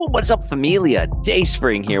What's up, familia?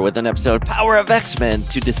 Dayspring here with an episode Power of X-Men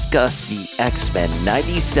to discuss the X-Men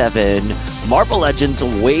 97 Marvel Legends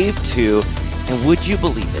Wave 2. And would you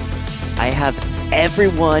believe it? I have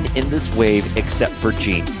everyone in this wave except for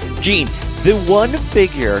Jean. Jean, the one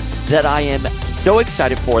figure that I am so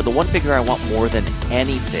excited for, the one figure I want more than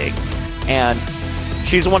anything. And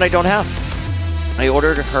she's the one I don't have. I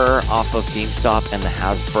ordered her off of GameStop and the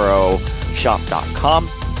HasbroShop.com.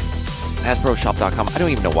 HasbroShop.com. I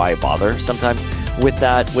don't even know why I bother sometimes with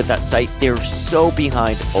that site. They're so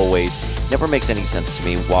behind always. Never makes any sense to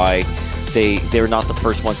me why they're not the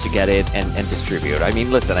first ones to get it and distribute. I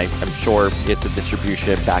mean, listen, I'm sure it's a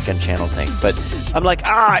distribution back-end channel thing, but I'm like,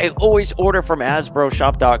 I always order from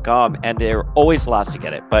HasbroShop.com and they're always the last to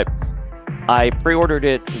get it. But I pre-ordered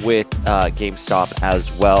it with GameStop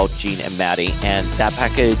as well, Jean and Maddie, and that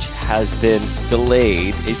package has been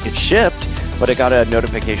delayed. It shipped, but I got a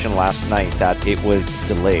notification last night that it was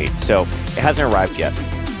delayed. So it hasn't arrived yet.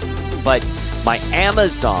 But my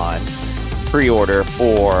Amazon pre-order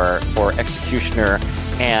for Executioner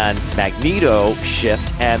and Magneto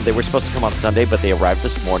shipped, and they were supposed to come on Sunday, but they arrived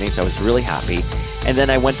this morning, so I was really happy. And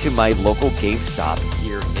then I went to my local GameStop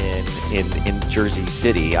here in Jersey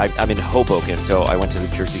City. I'm in Hoboken, so I went to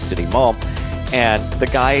the Jersey City Mall, and the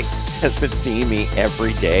guy has been seeing me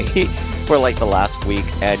every day for like the last week.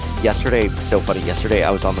 And yesterday, so funny, yesterday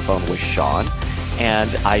I was on the phone with Sean, and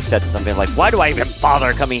I said something like, why do I even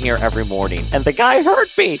bother coming here every morning? And the guy heard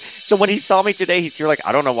me. So when he saw me today, he's here like,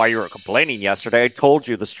 I don't know why you were complaining yesterday. I told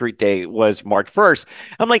you the street day was March 1st.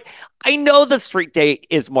 I'm like, I know the street day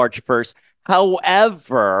is March 1st.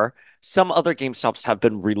 However, some other GameStops have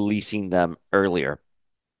been releasing them earlier.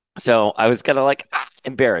 So I was kind of like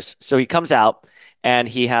embarrassed. So he comes out and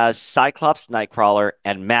he has Cyclops, Nightcrawler,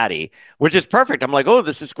 and Maddie, which is perfect. I'm like, oh,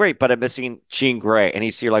 this is great, but I'm missing Jean Grey. And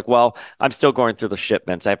he's here like, well, I'm still going through the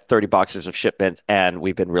shipments. I have 30 boxes of shipments and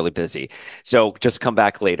we've been really busy. So just come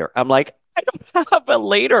back later. I'm like, I don't have a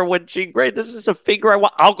later with Jean Grey. This is a figure I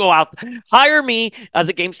want. I'll go out, hire me as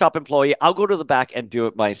a GameStop employee. I'll go to the back and do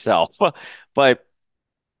it myself. But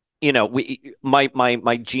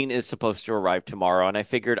my Jean is supposed to arrive tomorrow, and I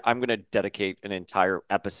figured I'm going to dedicate an entire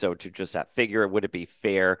episode to just that figure. Would it be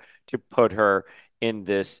fair to put her in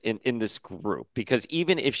this group? Because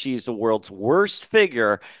even if she's the world's worst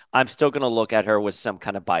figure, I'm still going to look at her with some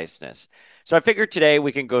kind of biasness. So I figured today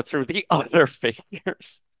we can go through the other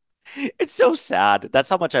figures. It's so sad. That's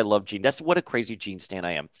how much I love Jean. That's what a crazy Jean stan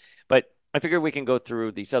I am. But I figure we can go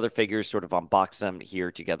through these other figures, sort of unbox them here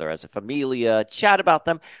together as a familia, chat about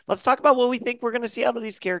them. Let's talk about what we think we're going to see out of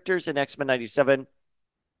these characters in X-Men 97.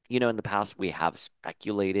 In the past, we have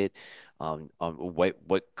speculated on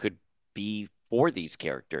what could be for these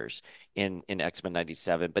characters in X-Men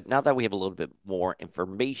 97. But now that we have a little bit more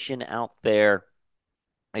information out there,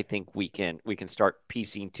 I think we can start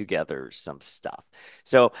piecing together some stuff.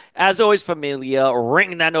 So as always, familia,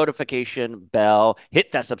 ring that notification bell,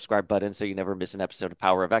 hit that subscribe button so you never miss an episode of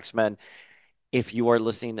Power of X-Men. If you are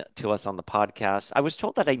listening to us on the podcast, I was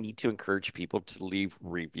told that I need to encourage people to leave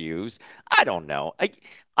reviews. I don't know.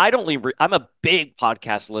 I don't leave. I'm a big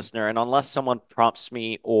podcast listener, and unless someone prompts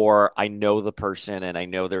me or I know the person and I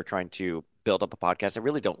know they're trying to build up a podcast, I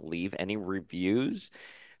really don't leave any reviews.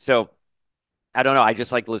 So I don't know. I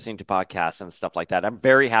just like listening to podcasts and stuff like that. I'm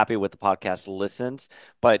very happy with the podcast listens,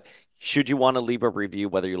 but should you want to leave a review,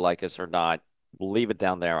 whether you like us or not, leave it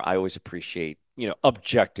down there. I always appreciate,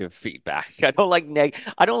 objective feedback. I don't like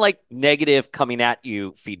negative coming at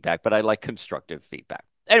you feedback, but I like constructive feedback.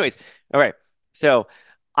 Anyways, all right. So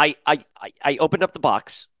I opened up the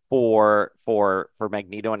box for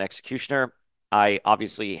Magneto and Executioner. I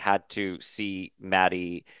obviously had to see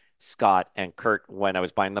Maddie, Scott, and Kurt when I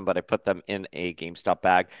was buying them, but I put them in a GameStop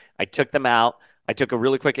bag. I took them out. I took a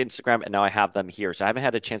really quick Instagram, and now I have them here. So I haven't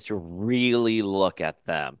had a chance to really look at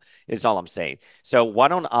them, is all I'm saying. So why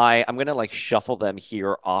don't I'm going to like shuffle them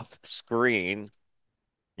here off screen.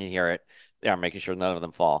 You hear it. Yeah, I'm making sure none of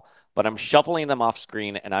them fall. But I'm shuffling them off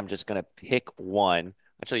screen, and I'm just going to pick one.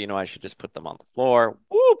 Actually, I should just put them on the floor.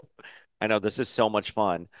 Whoop! I know this is so much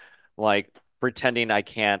fun. Like pretending I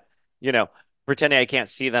can't, you know, pretending I can't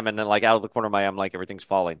see them, and then like out of the corner of my eye, I'm like everything's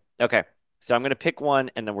falling. Okay, so I'm gonna pick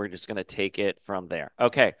one, and then we're just gonna take it from there.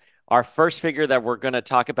 Okay, our first figure that we're gonna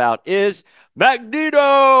talk about is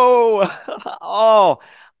Magneto. Oh,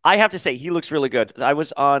 I have to say he looks really good. I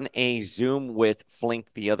was on a Zoom with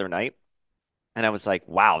Flink the other night, and I was like,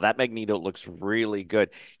 wow, that Magneto looks really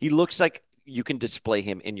good. He looks like you can display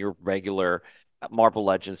him in your regular Marvel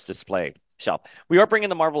Legends display shelf. We are bringing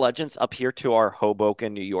the Marvel Legends up here to our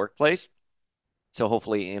Hoboken, New York place. So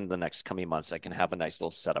hopefully in the next coming months, I can have a nice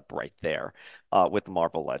little setup right there with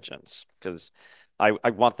Marvel Legends because I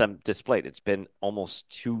want them displayed. It's been almost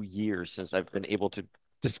 2 years since I've been able to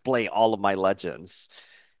display all of my legends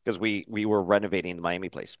because we were renovating the Miami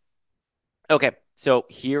place. Okay, so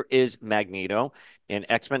here is Magneto in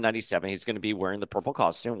X-Men 97. He's going to be wearing the purple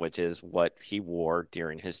costume, which is what he wore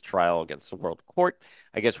during his trial against the World Court.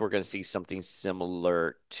 I guess we're going to see something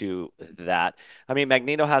similar to that. I mean,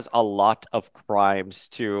 Magneto has a lot of crimes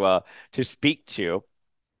to speak to.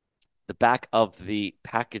 The back of the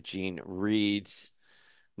packaging reads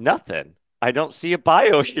nothing. I don't see a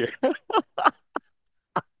bio here.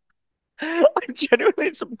 I'm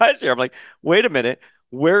genuinely surprised here. I'm like, wait a minute,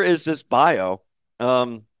 where is this bio?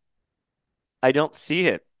 Um, I don't see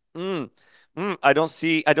it. Mm, I don't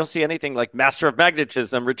see anything like Master of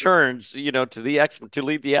Magnetism returns, to the X to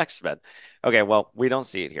lead the X-Men. Okay, well, we don't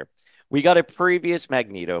see it here. We got a previous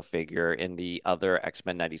Magneto figure in the other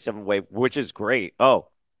X-Men 97 wave, which is great. Oh,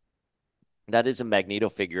 that is a Magneto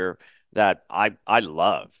figure that I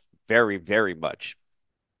love very, very much.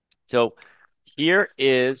 So here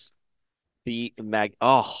is the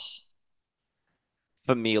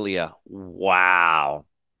Familia. Wow.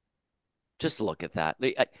 Just look at that.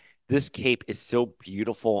 This cape is so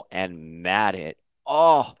beautiful and matted.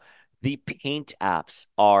 Oh, the paint apps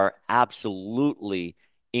are absolutely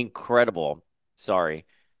incredible. Sorry,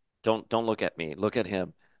 don't look at me. Look at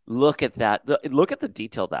him. Look at that. Look at the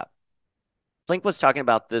detail of that. Flink was talking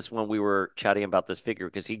about this when we were chatting about this figure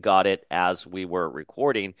because he got it as we were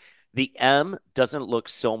recording. The M doesn't look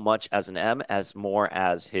so much as an M as more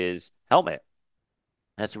as his helmet.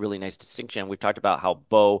 That's a really nice distinction. We've talked about how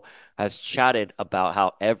Bo has chatted about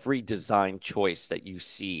how every design choice that you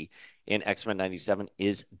see in X-Men 97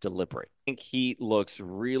 is deliberate. I think he looks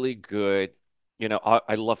really good.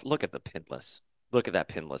 I love, look at the pinless. Look at that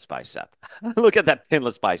pinless bicep. Look at that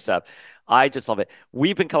pinless bicep. I just love it.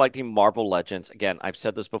 We've been collecting Marvel Legends. Again, I've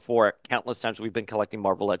said this before countless times. We've been collecting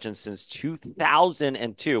Marvel Legends since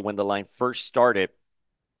 2002 when the line first started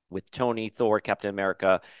with Tony, Thor, Captain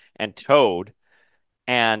America, and Toad.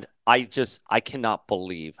 And I cannot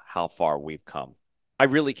believe how far we've come. I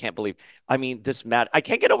really can't believe. I mean, I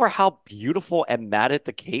can't get over how beautiful and matted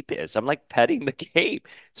the cape is. I'm like petting the cape.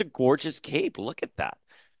 It's a gorgeous cape. Look at that.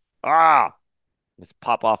 Ah, let's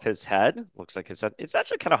pop off his head. Looks like his head. It's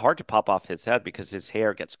actually kind of hard to pop off his head because his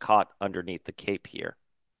hair gets caught underneath the cape here.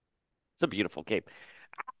 It's a beautiful cape.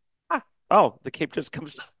 Ah, oh, the cape just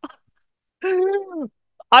comes.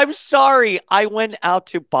 I'm sorry. I went out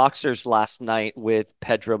to Boxers last night with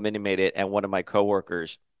Pedro Minimate and one of my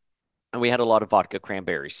coworkers, and we had a lot of vodka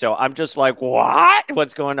cranberries. So I'm just like, what?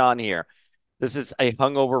 What's going on here? This is a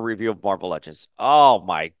hungover review of Marvel Legends. Oh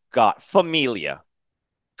my God. Familia.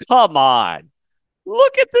 Come on.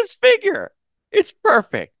 Look at this figure. It's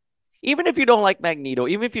perfect. Even if you don't like Magneto,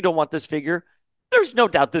 even if you don't want this figure, there's no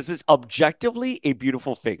doubt this is objectively a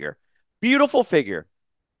beautiful figure. Beautiful figure.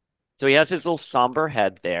 So he has his little somber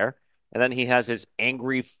head there, and then he has his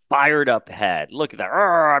angry, fired up head. Look at that.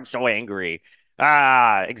 "Arr, I'm so angry.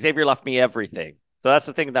 Xavier left me everything." So that's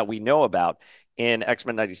the thing that we know about in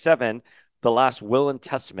X-Men 97, the last will and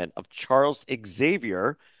testament of Charles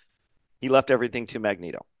Xavier. He left everything to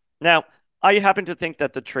Magneto. Now, I happen to think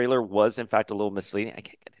that the trailer was, in fact, a little misleading. I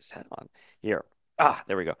can't get his head on here.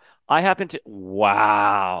 There we go.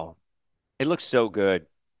 Wow. It looks so good.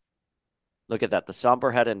 Look at that, the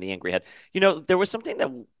somber head and the angry head. There was something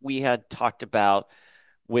that we had talked about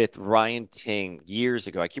with Ryan Ting years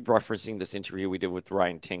ago. I keep referencing this interview we did with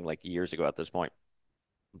Ryan Ting like years ago at this point.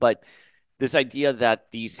 But this idea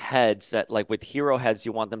that these heads that like with hero heads,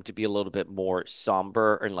 you want them to be a little bit more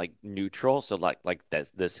somber and like neutral. So like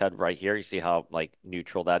this head right here, you see how like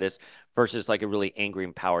neutral that is versus like a really angry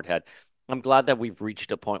empowered head. I'm glad that we've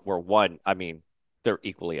reached a point where one, I mean, they're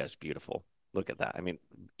equally as beautiful. Look at that. I mean,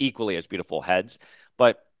 equally as beautiful heads,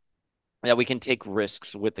 but that we can take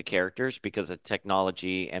risks with the characters because the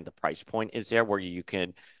technology and the price point is there where you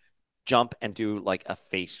can jump and do like a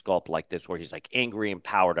face sculpt like this where he's like angry and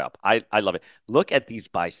powered up. I love it. Look at these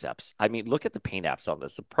biceps. I mean, look at the paint apps on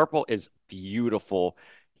this. The purple is beautiful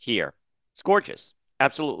here. It's gorgeous.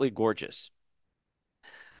 Absolutely gorgeous.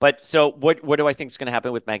 But so what do I think is going to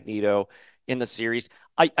happen with Magneto in the series?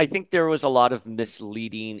 I think there was a lot of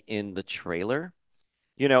misleading in the trailer.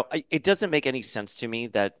 It doesn't make any sense to me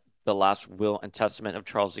that the last will and testament of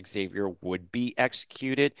Charles Xavier would be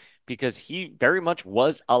executed because he very much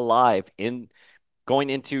was alive in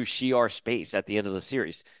going into Shi'ar space at the end of the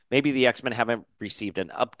series. Maybe the X-Men haven't received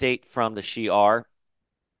an update from the Shi'ar,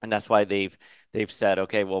 and that's why they've said,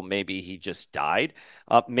 okay, well, maybe he just died.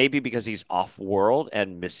 Maybe because he's off world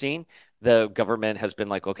and missing. the government has been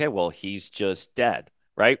like, okay, well, he's just dead,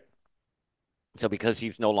 right? So because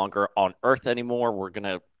he's no longer on Earth anymore, we're going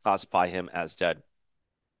to classify him as dead.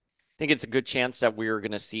 I think it's a good chance that we're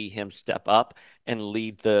going to see him step up and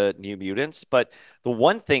lead the New Mutants. But the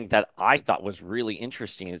one thing that I thought was really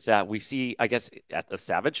interesting is that we see, I guess, at the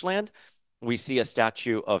Savage Land, we see a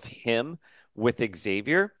statue of him with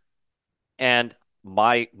Xavier. And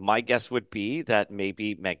my guess would be that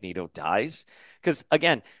maybe Magneto dies. Because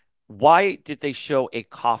again, why did they show a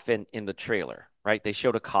coffin in the trailer? Right? They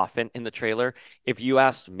showed a coffin in the trailer. If you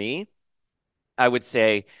asked me, I would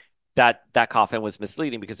say that that coffin was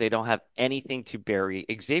misleading because they don't have anything to bury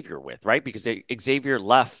Xavier with, right? Because Xavier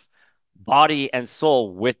left body and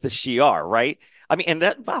soul with the Shi'ar, right? I mean, and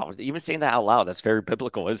that, wow, even saying that out loud, that's very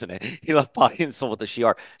biblical, isn't it? He left body and soul with the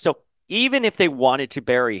Shi'ar. So even if they wanted to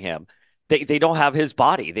bury him, they don't have his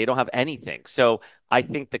body. They don't have anything. So I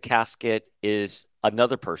think the casket is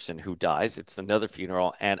another person who dies. It's another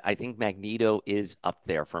funeral. And I think Magneto is up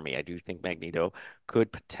there for me. I do think Magneto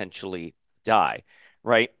could potentially die,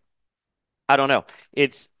 right? I don't know.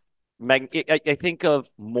 It's I think of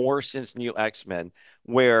more since New X-Men,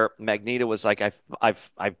 where Magneto was like,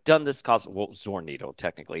 I've done this cause. Well, Zornito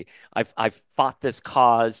technically. I've fought this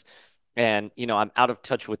cause, and I'm out of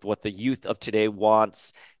touch with what the youth of today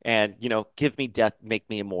wants. And give me death, make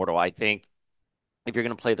me immortal. I think if you're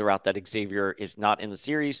going to play the route that Xavier is not in the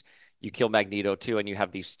series, you kill Magneto too, and you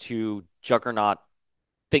have these two juggernaut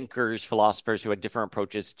thinkers, philosophers who had different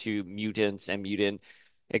approaches to mutants and mutant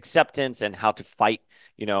acceptance and how to fight.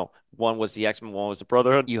 One was the X-Men, one was the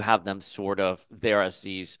Brotherhood. You have them sort of there as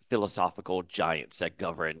these philosophical giants that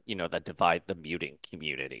govern, that divide the mutant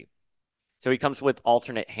community. So he comes with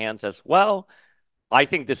alternate hands as well. I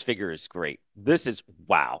think this figure is great. This is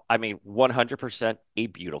wow. I mean, 100% a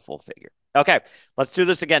beautiful figure. Okay, let's do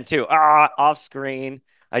this again too. Off screen.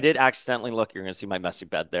 I did accidentally look. You're going to see my messy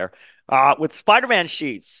bed there. With Spider-Man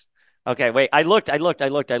sheets. Okay, wait. I looked. I looked. I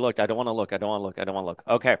looked. I looked. I don't want to look. I don't want to look. I don't want to look.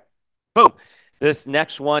 Okay. Boom. This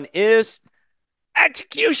next one is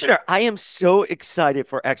Executioner. I am so excited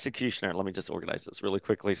for Executioner. Let me just organize this really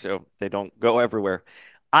quickly so they don't go everywhere.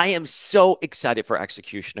 I am so excited for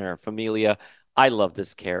Executioner. Familia, I love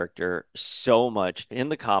this character so much in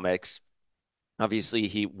the comics. Obviously,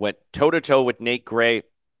 he went toe to toe with Nate Gray.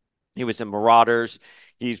 He was in Marauders.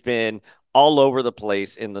 He's been all over the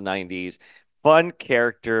place in the 90s. Fun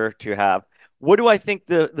character to have. What do I think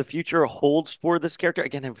the future holds for this character?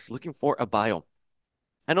 Again, I was looking for a bio.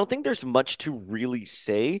 I don't think there's much to really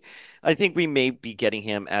say. I think we may be getting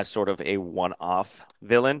him as sort of a one-off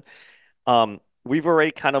villain. We've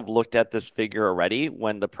already kind of looked at this figure already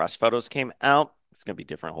when the press photos came out. It's going to be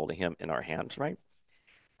different holding him in our hands, right?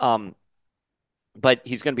 Um, but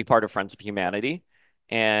he's going to be part of Friends of Humanity.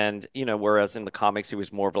 And, whereas in the comics, he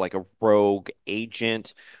was more of like a rogue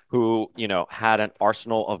agent who, had an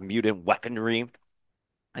arsenal of mutant weaponry.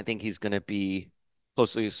 I think he's going to be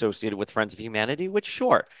closely associated with Friends of Humanity, which,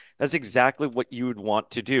 sure, that's exactly what you would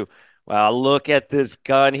want to do. Wow, look at this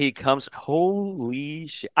gun. He comes. Holy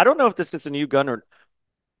shit. I don't know if this is a new gun or.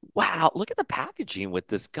 Wow, look at the packaging with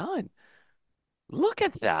this gun. Look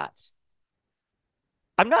at that.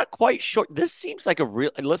 I'm not quite sure. This seems like a real.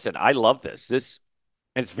 Listen, I love this. This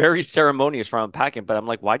is very ceremonious from unpacking, but I'm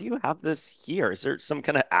like, why do you have this here? Is there some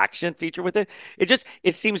kind of action feature with it?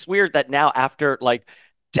 It seems weird that now, after like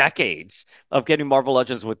decades of getting Marvel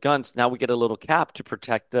Legends with guns, now we get a little cap to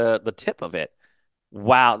protect the tip of it.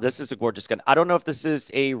 Wow, this is a gorgeous gun. I don't know if this is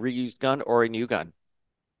a reused gun or a new gun.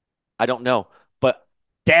 I don't know, but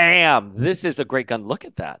damn, this is a great gun. Look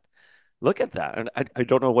at that. Look at that. And I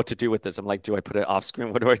don't know what to do with this. I'm like, do I put it off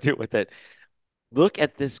screen? What do I do with it? Look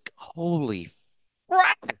at this. Holy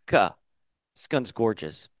frack. This gun's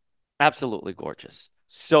gorgeous. Absolutely gorgeous.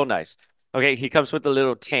 So nice. Okay, he comes with a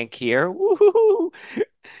little tank here. Woohoo!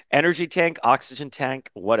 Energy tank, oxygen tank,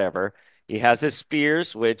 whatever. He has his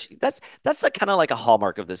spears, which that's kind of like a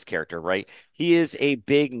hallmark of this character, right? He is a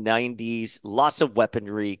big 90s, lots of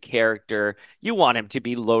weaponry character. You want him to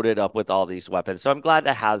be loaded up with all these weapons. So I'm glad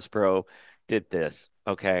that Hasbro did this.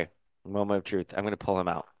 Okay. Moment of truth. I'm going to pull him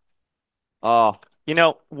out. Oh,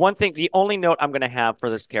 one thing, the only note I'm going to have for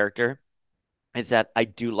this character is that I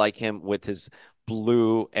do like him with his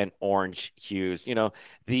blue and orange hues.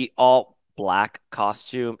 The all black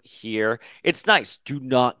costume here. It's nice. Do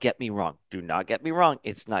not get me wrong. Do not get me wrong.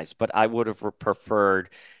 It's nice, but I would have preferred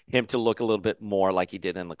him to look a little bit more like he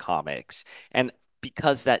did in the comics. And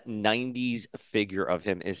because that 90s figure of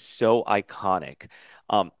him is so iconic,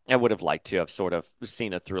 I would have liked to have sort of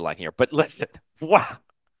seen a through line here. But listen, wow,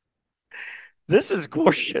 this is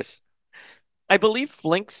gorgeous. I believe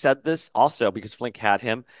Flink said this also because Flink had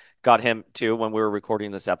him. got him too when we were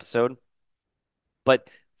recording this episode. But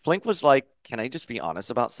Flink was like, "Can I just be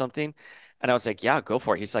honest about something?" And I was like, "Yeah, go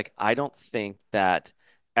for it." He's like, "I don't think that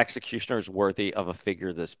Executioner is worthy of a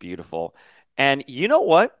figure this beautiful." And you know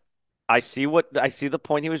what? I see the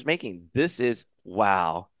point he was making. This is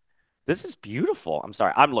wow. This is beautiful. I'm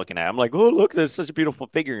sorry. I'm looking at it. I'm like, "Oh, look, this is such a beautiful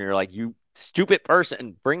figure." And you're like, "You stupid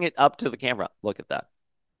person, bring it up to the camera. Look at that.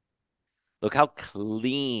 Look how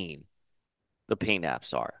clean the paint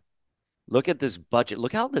apps are. Look at this budget.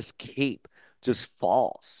 Look how this cape just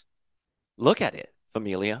falls. Look at it,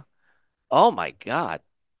 Familia. Oh my God.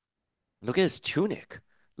 Look at his tunic.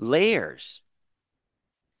 Layers.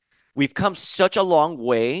 We've come such a long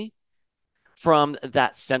way from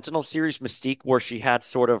that Sentinel series Mystique where she had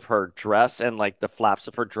sort of her dress and like the flaps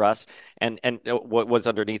of her dress and what was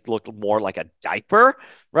underneath looked more like a diaper,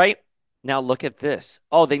 right? Now look at this.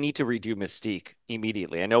 Oh, they need to redo Mystique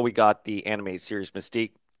immediately. I know we got the animated series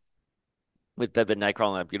Mystique with Bebe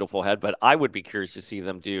Nightcrawler and a beautiful head, but I would be curious to see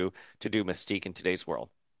them do Mystique in today's world.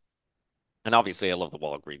 And obviously, I love the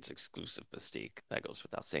Walgreens exclusive Mystique. That goes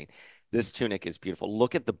without saying. This tunic is beautiful.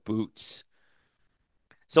 Look at the boots.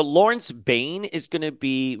 So Lawrence Bain is going to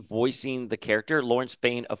be voicing the character. Lawrence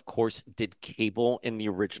Bain, of course, did Cable in the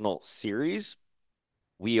original series.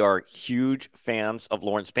 We are huge fans of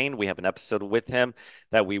Lawrence Bain. We have an episode with him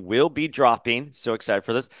that we will be dropping. So excited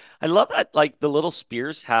for this. I love that like the little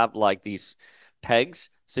spears have like these pegs,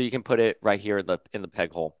 so you can put it right here in the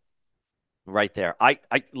peg hole. Right there. I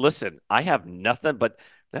listen, I have nothing but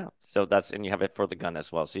yeah. So that's and you have it for the gun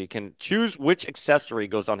as well. So you can choose which accessory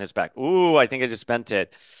goes on his back. Ooh, I think I just bent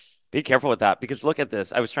it. Be careful with that because look at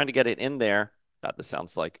this. I was trying to get it in there. God, this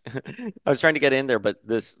sounds like I was trying to get in there, but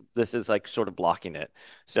this is like sort of blocking it.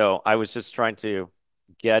 So I was just trying to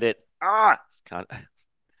get it. It's kind of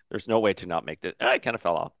there's no way to not make this. I kind of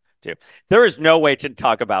fell off too. There is no way to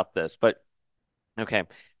talk about this, but okay.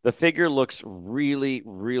 The figure looks really,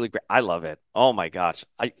 really great. I love it. Oh my gosh.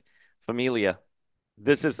 Familia,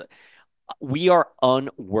 this is, we are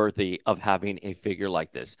unworthy of having a figure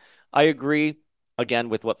like this. I agree again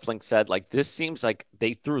with what Flink said. Like, this seems like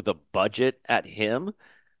they threw the budget at him.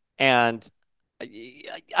 And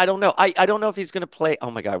I don't know. I don't know if he's going to play. Oh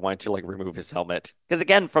my God. I wanted to like remove his helmet. Because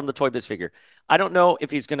again, from the Toy Biz figure, I don't know if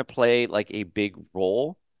he's going to play like a big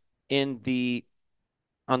role in the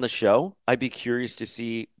on the show. I'd be curious to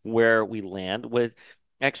see where we land with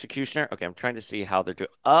Executioner. Okay, I'm trying to see how they're doing.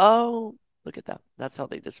 Oh, look at that. That's how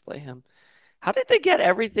they display him. How did they get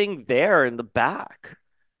everything there in the back?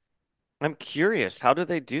 I'm curious. How do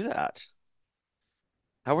they do that?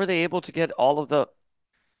 How were they able to get all of the. All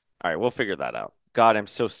right, we'll figure that out. God, I'm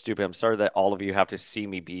so stupid. I'm sorry that all of you have to see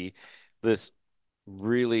me be this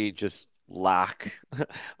really just lack.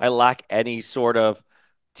 I lack any sort of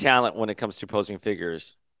talent when it comes to posing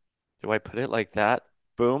figures. Do I put it like that?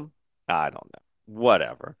 Boom. I don't know.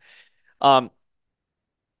 Whatever. Um,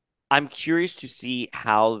 I'm curious to see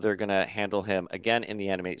how they're gonna handle him again in the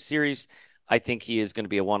animated series. I think he is going to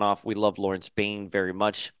be a one-off. We love Lawrence Bain very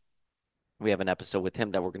much. We have an episode with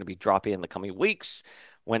him that we're going to be dropping in the coming weeks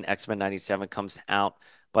when X-Men 97 comes out.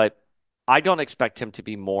 But I don't expect him to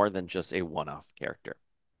be more than just a one-off character.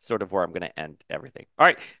 Sort of where I'm going to end everything. All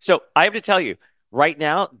right. So I have to tell you, right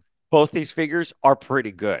now, both these figures are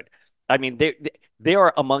pretty good. I mean, they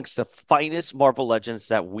are amongst the finest Marvel Legends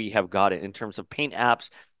that we have got in terms of paint apps,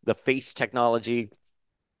 the face technology.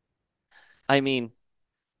 I mean,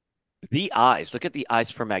 the eyes. Look at the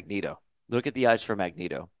eyes for Magneto. Look at the eyes for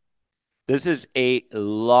Magneto. This is a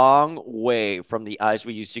long way from the eyes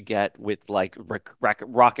we used to get with like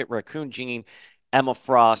Rocket Raccoon Jean, Emma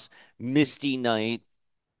Frost, Misty Knight,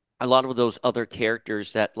 a lot of those other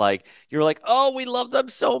characters that like you're like, oh, we love them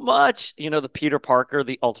so much. You know, the Peter Parker,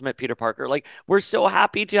 the ultimate Peter Parker. Like, we're so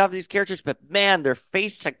happy to have these characters, but man, their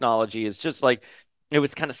face technology is just like it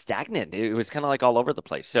was kind of stagnant. It was kind of like all over the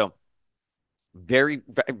place. So very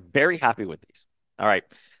happy with these. All right.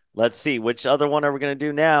 Let's see. Which other one are we going to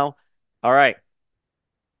do now? All right.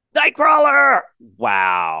 Nightcrawler.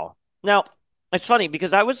 Wow. Now, it's funny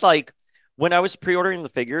because I was like, when I was pre-ordering the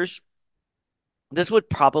figures, this would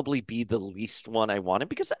probably be the least one I wanted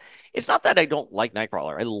because it's not that I don't like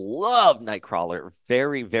Nightcrawler. I love Nightcrawler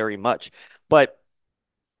very, very much, but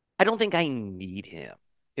I don't think I need him,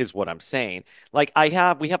 is what I'm saying. Like we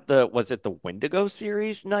have was it the Wendigo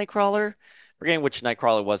series Nightcrawler? Forgetting which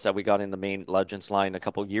Nightcrawler was that we got in the main Legends line a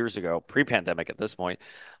couple years ago, pre-pandemic at this point.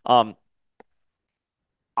 Um,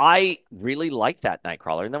 I really like that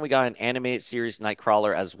Nightcrawler. And then we got an animated series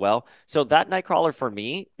Nightcrawler as well. So that Nightcrawler for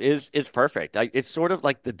me is perfect. It's sort of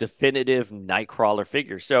like the definitive Nightcrawler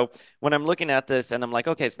figure. So when I'm looking at this and I'm like,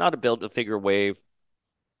 okay, it's not a build a figure wave.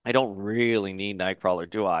 I don't really need Nightcrawler,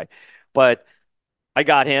 do I? But I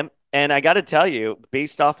got him, and I got to tell you,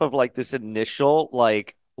 based off of like this initial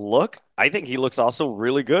like look, I think he looks also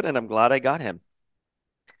really good, and I'm glad I got him.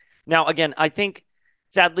 Now, again, I think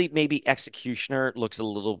sadly maybe Executioner looks a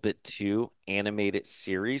little bit too animated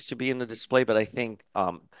series to be in the display, but I think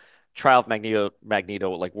Trial of Magneto,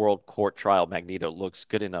 like World Court Trial Magneto looks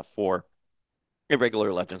good enough for a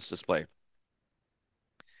regular Legends display.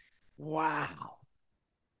 Wow.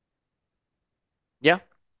 Yeah,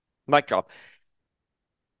 mic drop.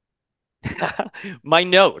 My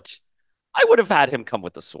note, I would have had him come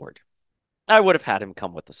with the sword. I would have had him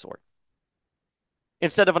come with the sword.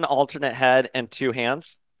 Instead of an alternate head and two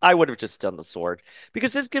hands, I would have just done the sword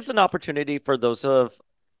because this gives an opportunity for those of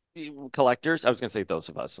collectors. I was going to say those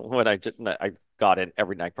of us when I got in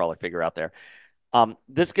every Nightcrawler figure out there.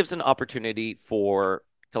 This gives an opportunity for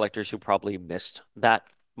collectors who probably missed that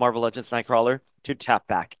Marvel Legends Nightcrawler to tap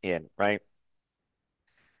back in, right?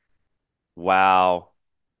 Wow,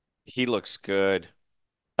 he looks good.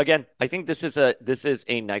 Again, I think this is a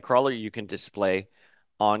Nightcrawler you can display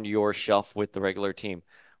on your shelf with the regular team.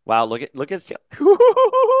 Wow, look at his tail.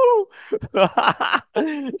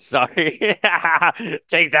 Sorry.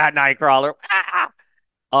 Take that, Nightcrawler.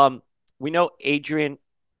 Um, we know Adrian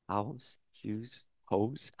House.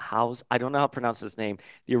 I don't know how to pronounce his name.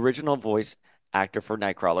 The original voice actor for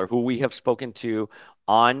Nightcrawler, who we have spoken to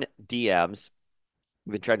on DMs.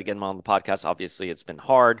 We've been trying to get him on the podcast. Obviously, it's been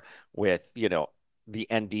hard with, the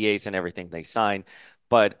NDAs and everything they sign,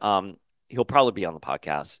 but he'll probably be on the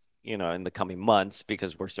podcast, in the coming months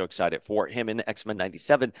because we're so excited for him in the X-Men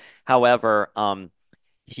 97. However,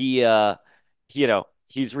 he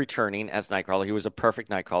he's returning as Nightcrawler. He was a perfect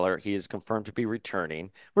Nightcrawler. He is confirmed to be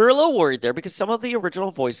returning. We were a little worried there because some of the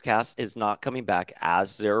original voice cast is not coming back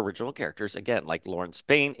as their original characters. Again, like Lawrence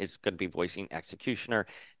Bain is going to be voicing Executioner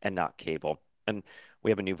and not Cable. And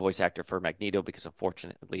we have a new voice actor for Magneto because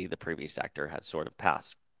unfortunately the previous actor had sort of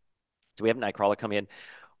passed. So we have Nightcrawler come in.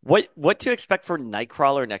 What to expect for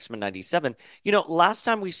Nightcrawler in X-Men 97? Last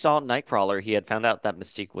time we saw Nightcrawler, he had found out that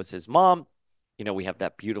Mystique was his mom. We have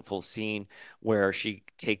that beautiful scene where she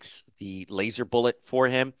takes the laser bullet for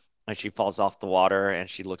him and she falls off the water and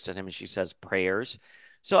she looks at him and she says prayers.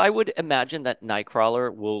 So I would imagine that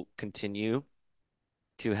Nightcrawler will continue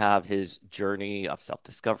to have his journey of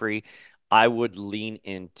self-discovery. I would lean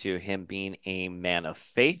into him being a man of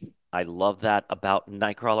faith. I love that about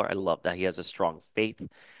Nightcrawler. I love that he has a strong faith.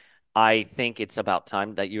 I think it's about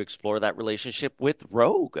time that you explore that relationship with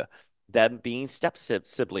Rogue, them being step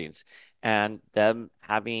siblings and them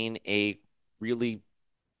having a really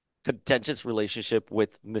contentious relationship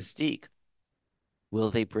with Mystique.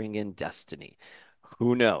 Will they bring in Destiny?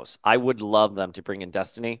 Who knows? I would love them to bring in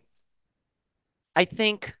Destiny. I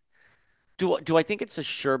think do I think it's a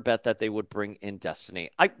sure bet that they would bring in Destiny?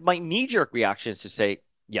 My knee-jerk reaction is to say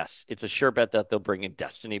yes, it's a sure bet that they'll bring in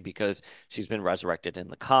Destiny because she's been resurrected in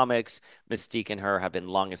the comics. Mystique and her have been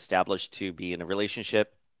long established to be in a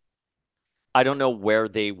relationship. I don't know where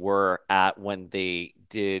they were at when they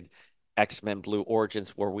did X-Men Blue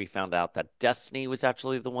Origins, where we found out that Destiny was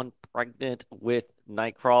actually the one pregnant with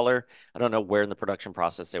Nightcrawler. I don't know where in the production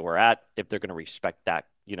process they were at, if they're going to respect that,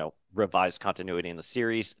 revised continuity in the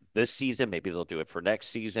series this season. Maybe they'll do it for next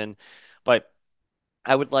season. But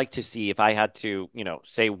I would like to see if I had to,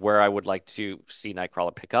 say where I would like to see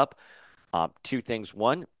Nightcrawler pick up. Two things.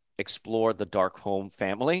 One, explore the Darkholme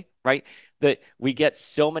family, right? That we get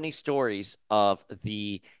so many stories of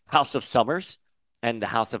the House of Summers and the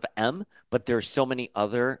House of M, but there's so many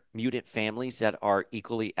other mutant families that are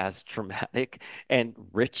equally as dramatic and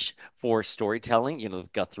rich for storytelling.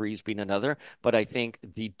 Guthrie's being another, but I think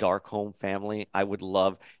the Darkholme family, I would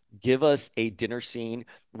love. Give us a dinner scene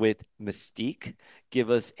with Mystique.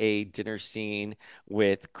 Give us a dinner scene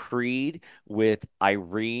with Creed, with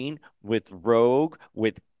Irene, with Rogue,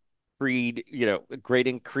 with Creed, Great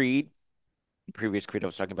and Creed. Previous Creed I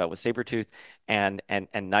was talking about with Sabretooth and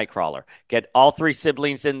Nightcrawler. Get all three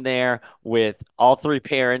siblings in there with all three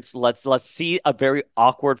parents. Let's see a very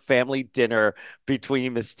awkward family dinner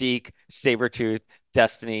between Mystique, Sabretooth,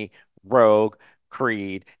 Destiny, Rogue,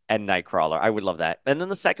 Creed, and Nightcrawler. I would love that. And then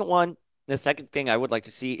the second thing I would like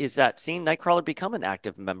to see is that seeing Nightcrawler become an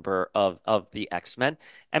active member of the X-Men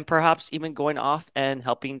and perhaps even going off and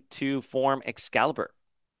helping to form Excalibur.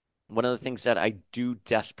 One of the things that I do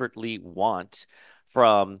desperately want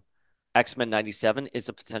from X-Men 97 is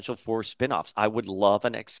the potential for spin-offs. I would love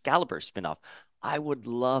an Excalibur spin-off. I would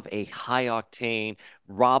love a high octane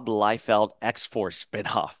Rob Liefeld X-Force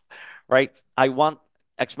spin-off, right? I want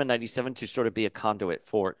X-Men 97 to sort of be a conduit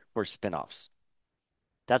for spin-offs.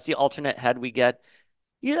 That's the alternate head we get.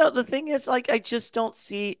 The thing is, like, I just don't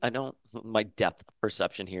see, I don't, my depth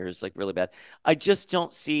perception here is like really bad. I just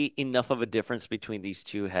don't see enough of a difference between these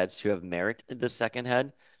two heads to have merit in the second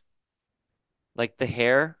head. Like, the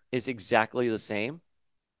hair is exactly the same.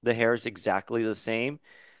 The hair is exactly the same.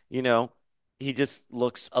 You know, he just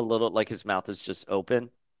looks a little like his mouth is just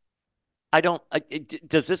open. I don't.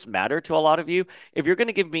 Does this matter to a lot of you? If you're going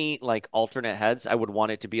to give me like alternate heads, I would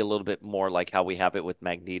want it to be a little bit more like how we have it with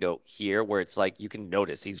Magneto here, where it's like you can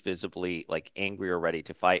notice he's visibly like angry or ready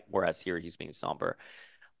to fight, whereas here he's being somber.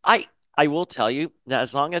 I I will tell you that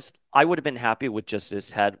as long as I would have been happy with just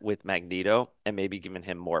this head with Magneto and maybe giving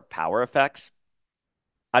him more power effects.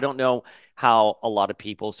 I don't know how a lot of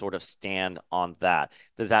people sort of stand on that.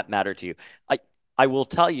 Does that matter to you? I I will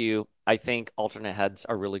tell you, I think alternate heads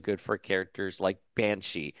are really good for characters like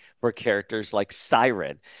Banshee, for characters like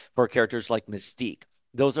Siren, for characters like Mystique.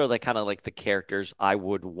 Those are the kind of like the characters I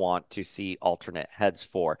would want to see alternate heads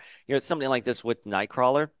for. Something like this with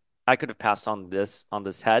Nightcrawler. I could have passed on this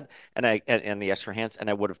head and the extra hands, and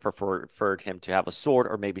I would have preferred him to have a sword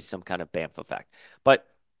or maybe some kind of Bamf effect. But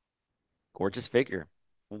gorgeous figure.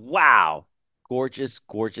 Wow. Gorgeous,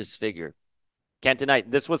 gorgeous figure. Can't deny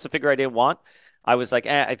it. This was the figure I didn't want. I was like,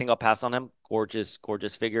 I think I'll pass on him. Gorgeous,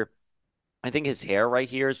 gorgeous figure. I think his hair right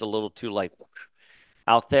here is a little too like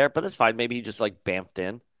out there, but that's fine. Maybe he just like bamfed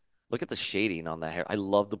in. Look at the shading on that hair. I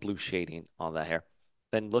love the blue shading on that hair.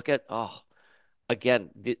 Then look at again,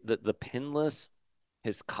 the pinless,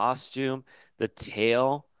 his costume, the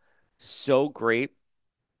tail, so great.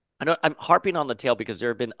 I'm harping on the tail because there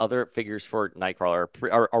have been other figures for Nightcrawler,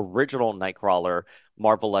 our original Nightcrawler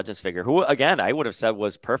Marvel Legends figure, who again I would have said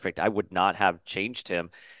was perfect. I would not have changed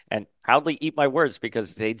him, and proudly eat my words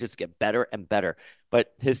because they just get better and better.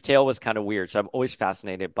 But his tail was kind of weird, so I'm always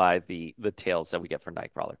fascinated by the tails that we get for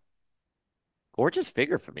Nightcrawler. Gorgeous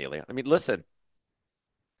figure, Familia. I mean, listen,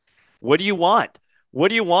 what do you want? What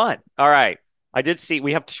do you want? All right. I did see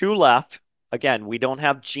we have two left. Again, we don't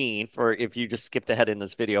have Gene for if you just skipped ahead in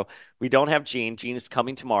this video. We don't have Gene. Gene is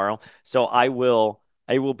coming tomorrow. So I will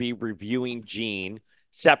be reviewing Gene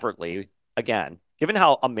separately. Again, given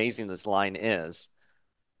how amazing this line is,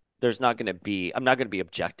 I'm not gonna be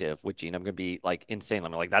objective with Gene. I'm gonna be like insane.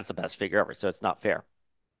 I'm like, that's the best figure ever. So it's not fair.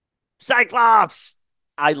 Cyclops!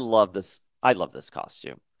 I love this. I love this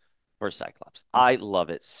costume for Cyclops. I love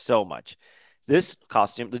it so much. This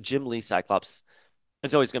costume, the Jim Lee Cyclops,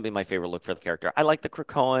 is always going to be my favorite look for the character. I like the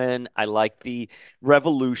Krakoan. I like the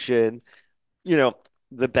Revolution, you know,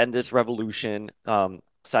 the Bendis Revolution,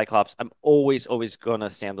 Cyclops. I'm always, always going to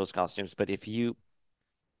stand those costumes. But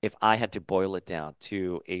if I had to boil it down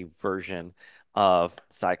to a version of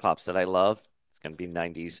Cyclops that I love, it's going to be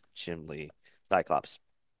 90s Jim Lee Cyclops.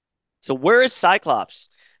 So where is Cyclops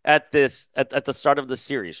at the start of the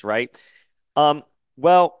series, right? Um,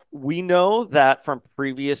 well, we know that from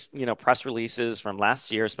previous, press releases from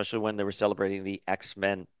last year, especially when they were celebrating the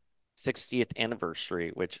X-Men 60th anniversary,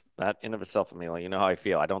 which that in of itself, Amelia, you know how I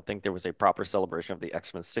feel. I don't think there was a proper celebration of the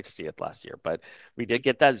X-Men 60th last year, but we did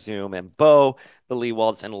get that Zoom and Bo, the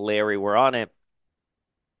Lewalds, and Larry were on it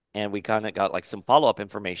and we kind of got like some follow-up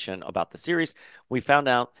information about the series. We found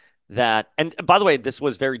out that, and by the way, this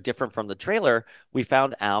was very different from the trailer. We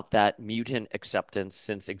found out that mutant acceptance,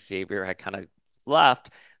 since Xavier had kind of left,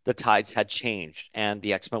 the tides had changed, and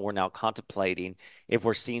the X-Men were now contemplating if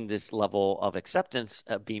we're seeing this level of acceptance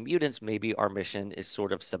of being mutants, maybe our mission is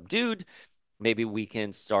sort of subdued. Maybe we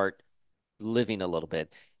can start living a little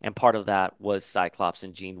bit. And part of that was Cyclops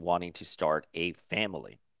and Jean wanting to start a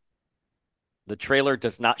family. The trailer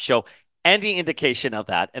does not show any indication of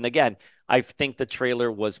that. And again, I think the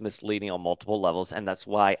trailer was misleading on multiple levels, and that's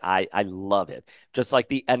why I love it. Just like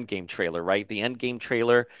the Endgame trailer, right? The Endgame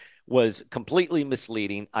trailer was completely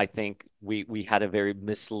misleading. I think we had a very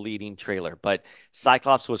misleading trailer, but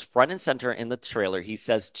Cyclops was front and center in the trailer. He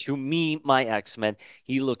says, "To me, my X-Men."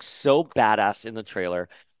 He looks so badass in the trailer.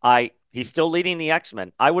 I He's still leading the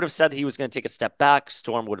X-Men. I would have said he was going to take a step back.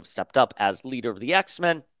 Storm would have stepped up as leader of the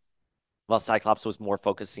X-Men while Cyclops was more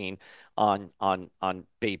focusing on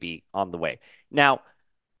Baby on the way. Now,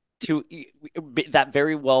 to that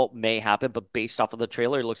very well may happen, but based off of the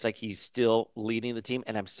trailer, it looks like he's still leading the team,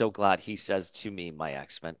 and I'm so glad he says to me, "My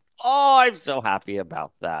X-Men." Oh, I'm so happy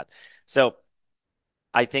about that. So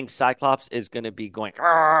I think Cyclops is going to be going.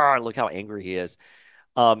 Look how angry he is.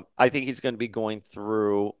 I think he's going to be going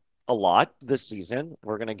through a lot this season.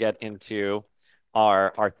 We're going to get into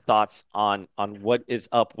our thoughts on what is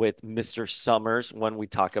up with Mr. Summers when we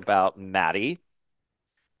talk about Maddie.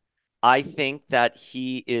 I think that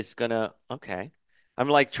he is gonna okay. I'm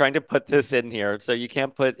like trying to put this in here, so you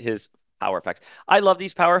can't put his power effects. I love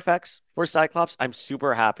these power effects for Cyclops. I'm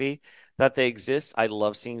super happy that they exist. I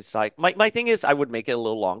love seeing My thing is I would make it a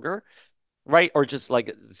little longer, right? Or just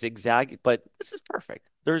like zigzag, but this is perfect.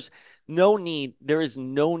 There is no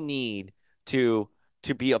need to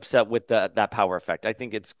be upset with that power effect. I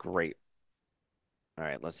think it's great. All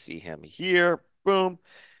right, let's see him here. Boom.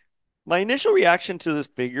 My initial reaction to this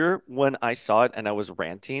figure when I saw it and I was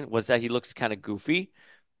ranting was that he looks kind of goofy,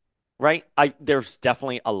 right? I There's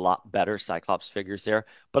definitely a lot better Cyclops figures there,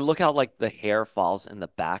 but look how like the hair falls in the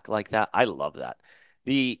back like that. I love that.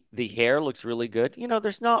 The hair looks really good.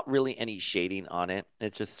 There's not really any shading on it.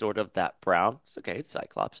 It's just sort of that brown. It's okay, it's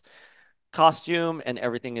Cyclops. Costume and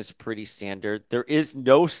everything is pretty standard. There is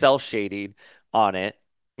no cell shading on it.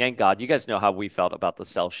 Thank God. You guys know how we felt about the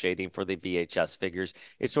cell shading for the VHS figures.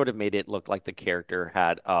 It sort of made it look like the character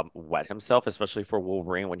had wet himself, especially for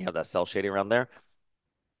Wolverine when you have that cell shading around there.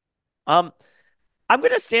 Um, I'm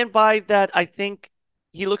gonna stand by that. I think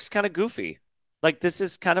he looks kind of goofy. Like this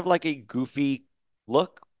is kind of like a goofy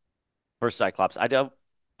look for Cyclops. I don't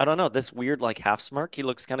know. This weird like half smirk. He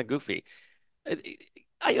looks kind of goofy.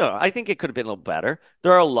 I don't know. I think it could have been a little better.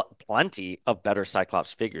 There are plenty of better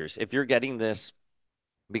Cyclops figures. If you're getting this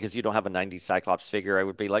because you don't have a 90s Cyclops figure, I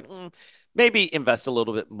would be like, maybe invest a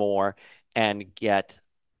little bit more and get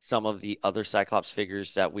some of the other Cyclops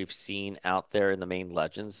figures that we've seen out there in the main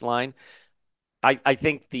Legends line. I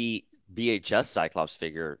think the VHS Cyclops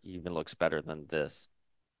figure even looks better than this,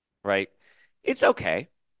 right? It's okay.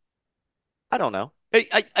 I don't know.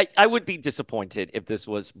 I would be disappointed if this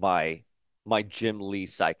was my Jim Lee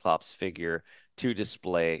Cyclops figure to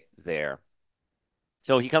display there.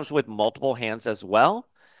 So he comes with multiple hands as well,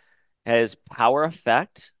 has power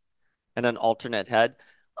effect and an alternate head.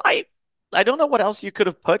 I I don't know what else you could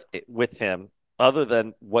have put with him other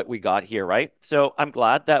than what we got here, right? So I'm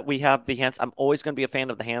glad that we have the hands. I'm always going to be a fan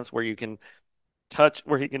of the hands where he can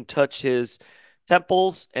touch his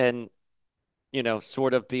temples and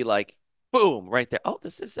sort of be like, boom, right there. Oh,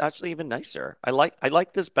 this is actually even nicer. I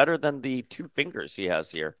like this better than the two fingers he has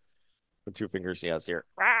here. The two fingers he has here.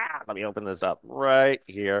 Let me open this up right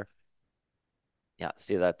here. Yeah,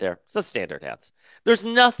 see that there? It's a standard hands. There's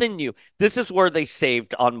nothing new. This is where they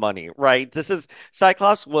saved on money, right? This is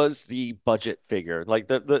Cyclops was the budget figure. Like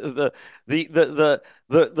the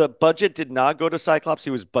budget did not go to Cyclops.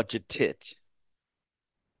 He was budgeted.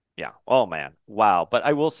 Yeah. Oh man. Wow. But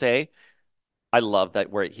I will say I love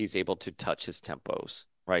that where he's able to touch his tempos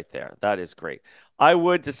right there. That is great. I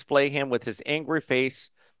would display him with his angry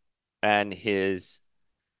face and his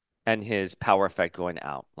power effect going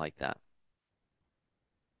out like that.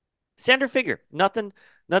 Standard figure. Nothing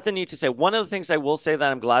need to say. One of the things I will say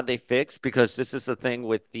that I'm glad they fixed because this is the thing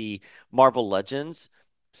with the Marvel Legends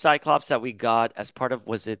Cyclops that we got as part of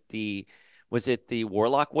was it the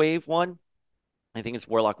Warlock Wave one? I think it's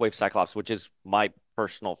Warlock Wave Cyclops, which is my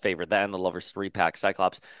personal favorite. That and the Lovers 3-pack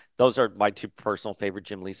Cyclops. Those are my two personal favorite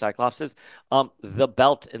Jim Lee Cyclopses. The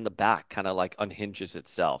belt in the back kind of like unhinges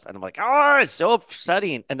itself. And I'm like, oh, it's so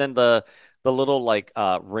upsetting. And then the little like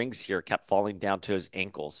rings here kept falling down to his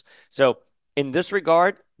ankles. So in this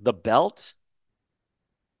regard, the belt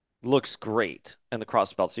looks great and the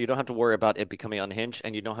cross belt. So you don't have to worry about it becoming unhinged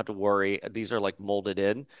and you don't have to worry. These are like molded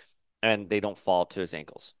in and they don't fall to his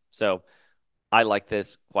ankles. So I like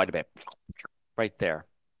this quite a bit. Right there.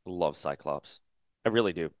 Love Cyclops. I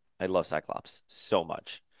really do. I love Cyclops so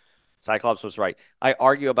much. Cyclops was right. I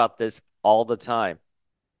argue about this all the time.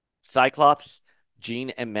 Cyclops,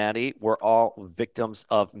 Jean, and Maddie were all victims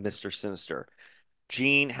of Mr. Sinister.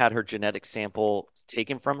 Jean had her genetic sample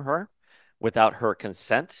taken from her without her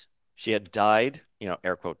consent. She had died,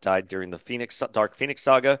 air quote, died during the Dark Phoenix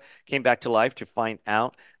saga, came back to life to find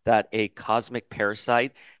out that a cosmic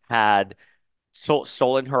parasite had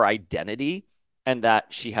stolen her identity and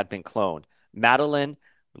that she had been cloned. Madeline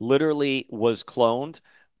literally was cloned,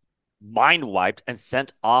 mind wiped, and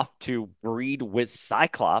sent off to breed with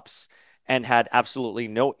Cyclops and had absolutely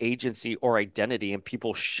no agency or identity, and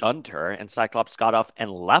people shunned her. And Cyclops got off and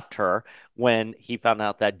left her when he found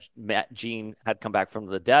out that Jean had come back from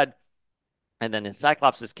the dead. And then in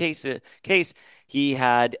Cyclops' case, he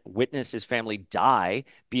had witnessed his family die,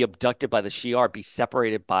 be abducted by the Shi'ar, be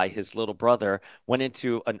separated by his little brother, went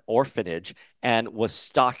into an orphanage, and was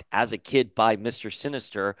stalked as a kid by Mr.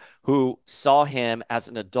 Sinister, who saw him as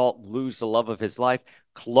an adult lose the love of his life,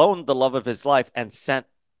 cloned the love of his life, and sent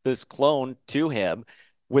this clone to him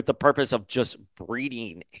with the purpose of just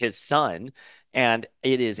breeding his son. And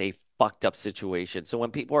it is a fucked up situation. So when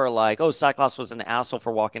people are like, "Oh, Cyclops was an asshole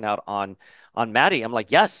for walking out on Maddie," I'm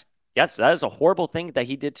like, yes, yes, that is a horrible thing that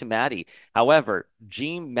he did to Maddie. However,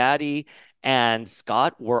 Jean, Maddie, and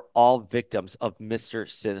Scott were all victims of Mr.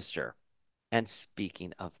 Sinister. And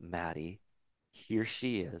speaking of Maddie, here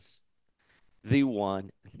she is, the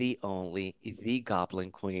one, the only, the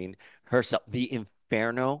Goblin Queen herself, the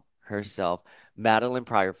Inferno herself, Madeline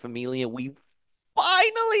Pryor. Familia, we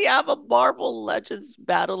finally have a Marvel Legends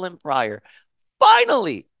Madeline Pryor.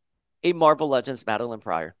 Finally, a Marvel Legends Madeline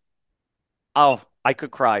Pryor. Oh, I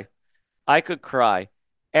could cry. I could cry.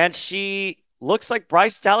 And she looks like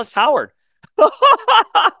Bryce Dallas Howard.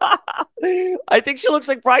 I think she looks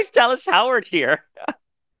like Bryce Dallas Howard here.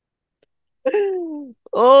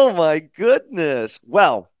 Oh my goodness.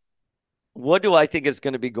 Well, what do I think is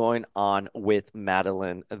going to be going on with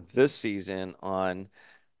Madeline this season on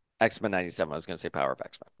X-Men 97? I was going to say Power of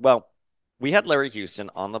X-Men. Well, we had Larry Houston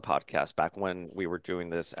on the podcast back when we were doing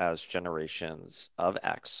this as Generations of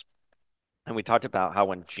X. And we talked about how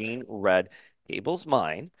when Jean read Cable's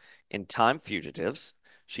mind in Time Fugitives,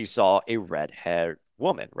 she saw a red-haired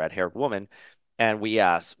woman. And we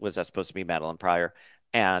asked, was that supposed to be Madeline Pryor?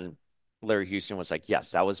 And Larry Houston was like,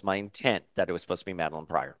 yes, that was my intent, that it was supposed to be Madeline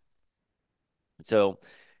Pryor. So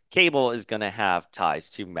Cable is going to have ties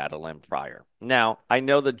to Madeline Pryor. Now, I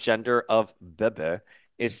know the gender of Bebe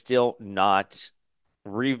is still not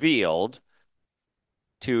revealed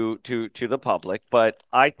to the public, but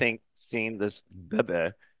I think seeing this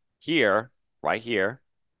Bebe here, right here,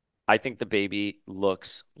 I think the baby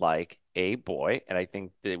looks like a boy, and I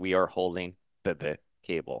think that we are holding Bebe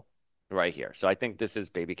Cable right here. So I think this is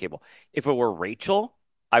baby Cable. If it were Rachel,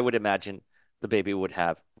 I would imagine the baby would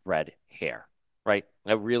have red hair, right?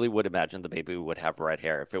 I really would imagine the baby would have red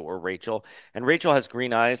hair if it were Rachel. And Rachel has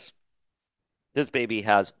green eyes. This baby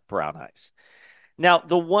has brown eyes. Now,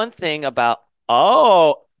 the one thing about,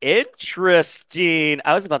 oh, interesting.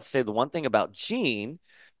 I was about to say the one thing about Jean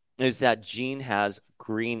is that Jean has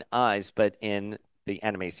green eyes, but in the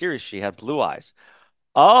anime series, she had blue eyes.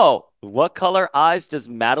 Oh, what color eyes does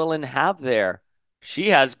Madeline have there? She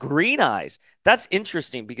has green eyes. That's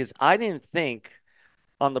interesting because I didn't think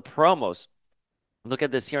on the promos. Look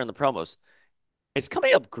at this here in the promos. It's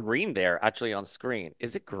coming up green there actually on screen.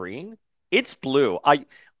 Is it green? It's blue.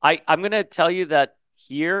 I'm gonna tell you that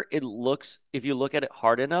here it looks, if you look at it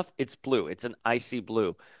hard enough, it's blue. It's an icy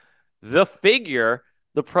blue. The figure,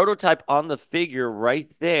 the prototype on the figure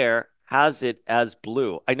right there has it as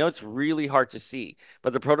blue. I know it's really hard to see,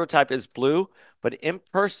 but the prototype is blue, but in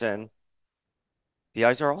person, the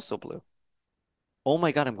eyes are also blue. Oh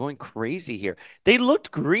my God, I'm going crazy here. They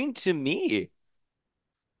looked green to me.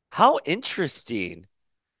 How interesting.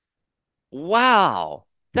 Wow.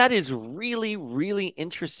 That is really, really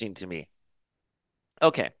interesting to me.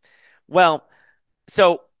 Okay. Well,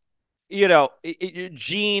 so,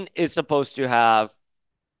 Jean is supposed to have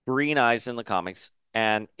green eyes in the comics,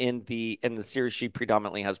 and in the series she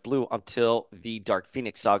predominantly has blue until the Dark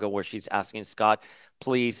Phoenix saga where she's asking Scott,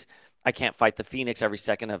 please, I can't fight the Phoenix every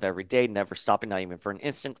second of every day, never stopping, not even for an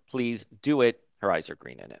instant. Please do it. Her eyes are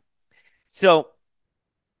green in it. So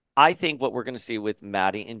I think what we're going to see with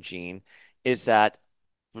Maddie and Jean is that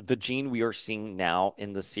the Jean we are seeing now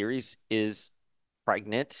in the series is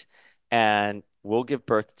pregnant and will give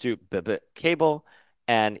birth to Bibi Cable,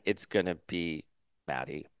 and it's gonna be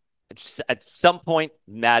Maddie. At some point,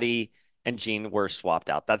 Maddie and Jean were swapped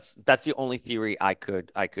out. That's the only theory I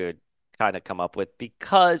could kind of come up with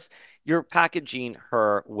because you're packaging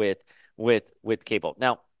her with Cable.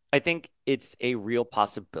 Now, I think it's a real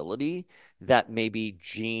possibility that maybe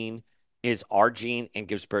Jean is our Jean and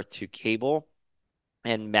gives birth to Cable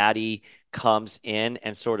and Maddie comes in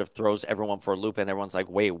and sort of throws everyone for a loop, and everyone's like,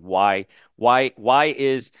 "Wait, why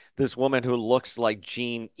is this woman who looks like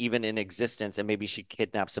Jean even in existence?" And maybe she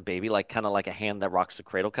kidnaps a baby, like kind of like a hand that rocks the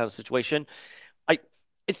cradle kind of situation. I,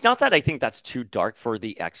 it's not that I think that's too dark for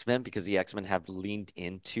the X-Men because the X-Men have leaned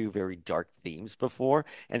into very dark themes before,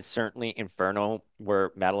 and certainly Inferno,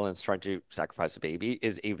 where Madeline's trying to sacrifice a baby,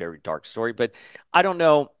 is a very dark story. But I don't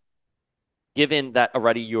know, given that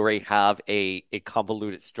already you already have a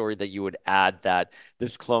convoluted story that you would add that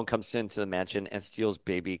this clone comes into the mansion and steals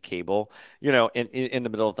baby Cable, in the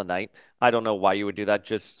middle of the night. I don't know why you would do that.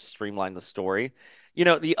 Just streamline the story.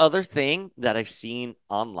 The other thing that I've seen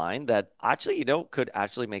online that actually, could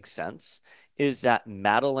actually make sense is that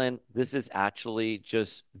Madeline, this is actually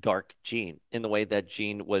just Dark Jean in the way that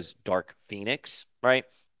Jean was Dark Phoenix, right?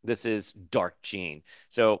 This is Dark Jean.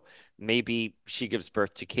 So maybe she gives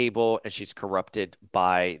birth to Cable and she's corrupted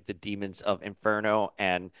by the demons of Inferno,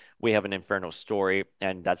 and we have an Inferno story,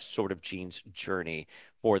 and that's sort of Jean's journey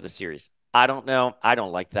for the series. I don't know. I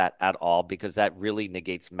don't like that at all because that really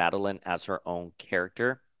negates Madeline as her own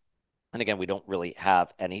character. And again, we don't really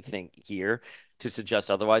have anything here to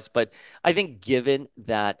suggest otherwise. But I think given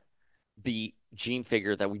that the Jean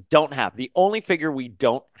figure that we don't have, the only figure we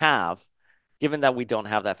don't have, given that we don't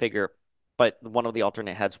have that figure, but one of the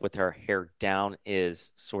alternate heads with her hair down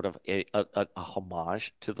is sort of a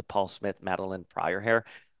homage to the Paul Smith Madeline Pryor hair.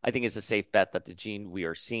 I think it's a safe bet that the Jean we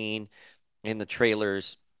are seeing in the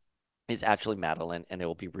trailers is actually Madeline, and it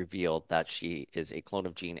will be revealed that she is a clone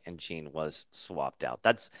of Jean, and Jean was swapped out.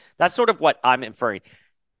 That's sort of what I'm inferring.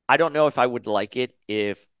 I don't know if I would like it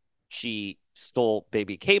if she stole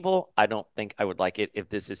baby Cable. I don't think I would like it if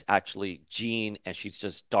this is actually Jean and she's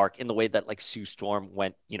just dark in the way that like Sue Storm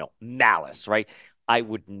went, malice, right? I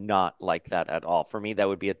would not like that at all. For me, that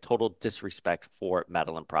would be a total disrespect for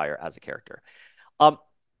Madeline Pryor as a character. Um,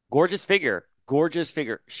 gorgeous figure, gorgeous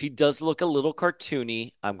figure. She does look a little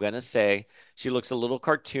cartoony. I'm gonna say she looks a little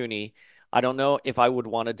cartoony. I don't know if I would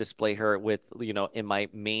want to display her with, in my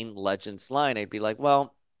main Legends line. I'd be like,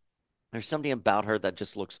 well, there's something about her that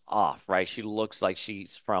just looks off, right? She looks like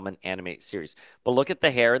she's from an animated series. But look at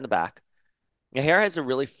the hair in the back. The hair has a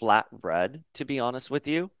really flat red, to be honest with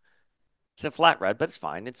you. It's a flat red, but it's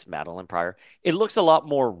fine. It's Madeline Pryor. It looks a lot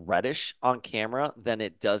more reddish on camera than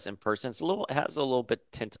it does in person. It has a little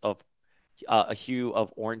bit tint of a hue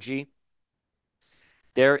of orangey.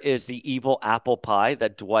 There is the evil apple pie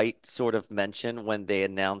that Dwight sort of mentioned when they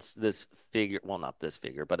announced this figure. Well, not this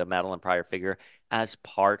figure, but a Madeline Pryor figure as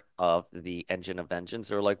part of the Engine of Vengeance.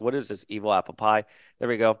 They were like, what is this evil apple pie? There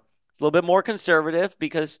we go. It's a little bit more conservative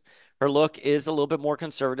because her look is a little bit more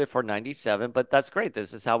conservative for 97, but that's great.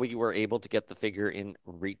 This is how we were able to get the figure in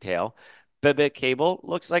retail. Bibit Cable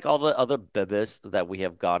looks like all the other Bibis that we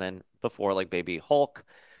have gotten before, like Baby Hulk,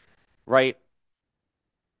 right?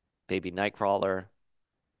 Baby Nightcrawler,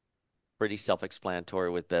 pretty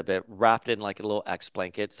self-explanatory with Bibit, wrapped in like a little X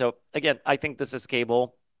blanket. So again, I think this is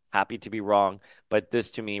Cable. Happy to be wrong, but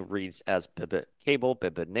this to me reads as Bibit Cable,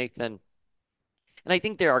 Bibit Nathan. And I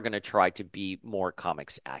think they are going to try to be more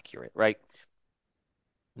comics accurate, right?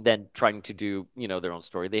 Than trying to do, their own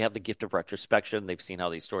story. They have the gift of retrospection. They've seen how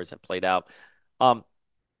these stories have played out. Um,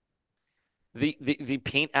 the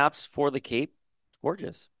paint apps for the cape, it's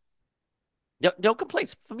gorgeous. No, no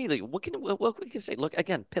complaints for me. Like, what we can say? Look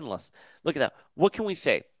again, pinless. Look at that. What can we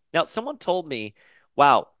say? Now, someone told me,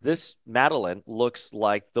 "Wow, this Madeline looks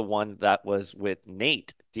like the one that was with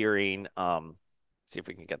Nate during." See if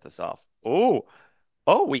we can get this off.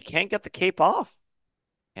 Oh, we can't get the cape off,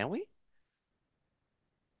 can we?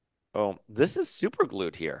 Oh, this is super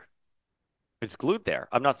glued here. It's glued there.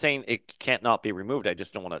 I'm not saying it can't not be removed. I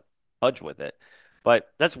just don't want to fudge with it.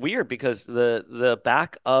 But that's weird because the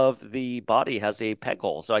back of the body has a peg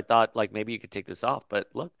hole. So I thought like maybe you could take this off, but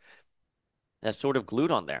look, that's sort of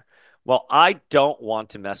glued on there. Well, I don't want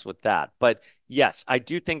to mess with that. But yes, I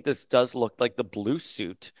do think this does look like the blue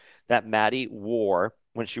suit that Maddie wore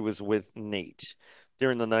when she was with Nate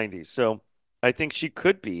during the 90s. So I think she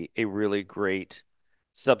could be a really great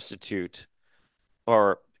substitute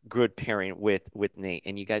or good pairing with Nate.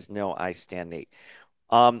 And you guys know I stand Nate.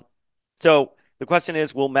 Um, so the question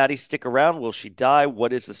is, will Maddie stick around? Will she die?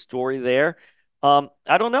 What is the story there?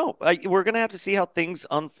 I don't know. We're gonna have to see how things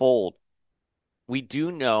unfold. We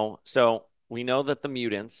do know, so we know that the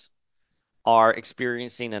mutants are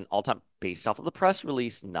experiencing an all-time based off of the press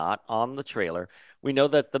release, not on the trailer. We know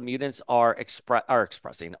that the mutants are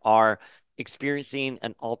experiencing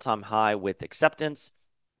an all-time high with acceptance.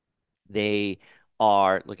 They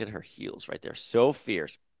are, look at her heels right there. So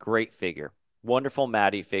fierce. Great figure. Wonderful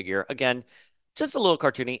Maddie figure. Again, just a little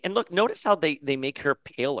cartoony. And look, notice how they make her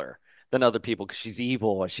paler than other people because she's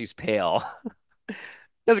evil and she's pale.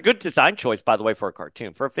 That's a good design choice, by the way, for a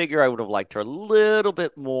cartoon. For a figure, I would have liked her a little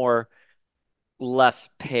bit more, less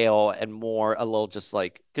pale and more a little just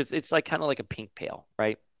like, because it's like kind of like a pink pale,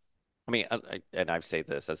 right? I mean, and I've said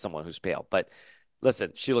this as someone who's pale, but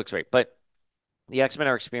listen, she looks great. But the X-Men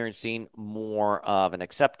are experiencing more of an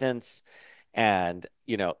acceptance, and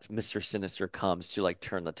Mr. Sinister comes to like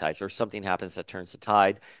turn the tides, or something happens that turns the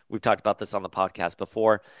tide. We've talked about this on the podcast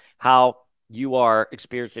before, how you are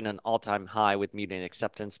experiencing an all-time high with mutant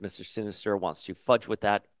acceptance. Mr. Sinister wants to fudge with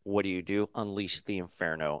that. What do? Unleash the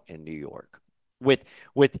Inferno in New York with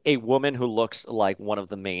a woman who looks like one of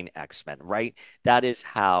the main X-Men, right? That is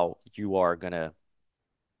how you are gonna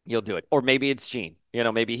you'll do it. Or maybe it's Jean.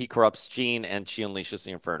 Maybe he corrupts Jean and she unleashes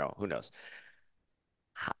the Inferno. Who knows?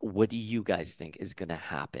 What do you guys think is going to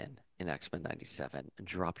happen in X-Men 97?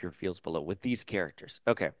 Drop your feels below with these characters.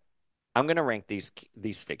 Okay. I'm going to rank these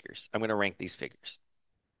figures. I'm going to rank these figures.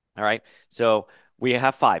 All right. So we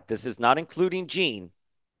have five. This is not including Jean.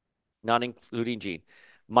 Not including Jean.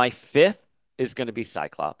 My fifth is going to be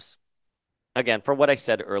Cyclops. again, for what I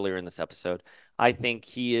said earlier in this episode, I think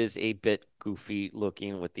he is a bit goofy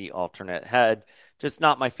looking with the alternate head. Just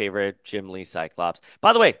not my favorite Jim Lee Cyclops.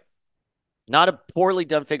 By the way, not a poorly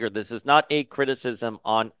done figure. This is not a criticism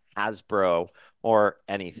on Hasbro or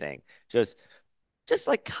anything. Just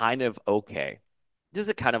like kind of okay. This is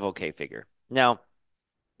a kind of okay figure. Now,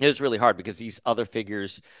 it was really hard because these other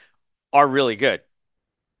figures are really good.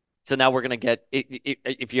 So now we're going to get,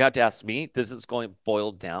 if you had to ask me, this is going to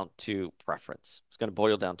boil down to preference. It's going to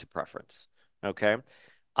boil down to preference. Okay.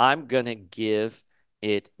 I'm going to give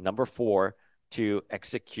it number 4 to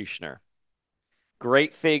Executioner.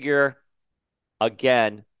 Great figure.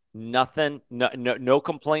 Again, nothing, no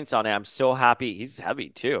complaints on it. I'm so happy. He's heavy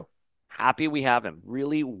too. Happy we have him.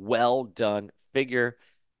 Really well done figure.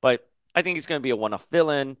 But I think he's going to be a one off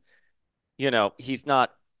villain. He's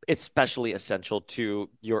not especially essential to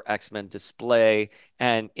your X-Men display.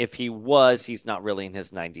 And if he was, he's not really in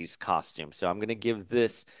his 90s costume. So I'm going to give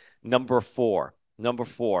this number 4. Number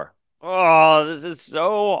 4. Oh, this is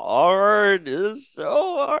so hard. This is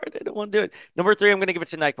so hard. I don't want to do it. Number 3, I'm going to give it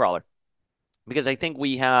to Nightcrawler because I think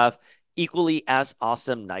we have equally as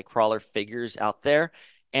awesome Nightcrawler figures out there.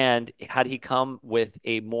 And had he come with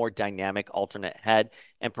a more dynamic alternate head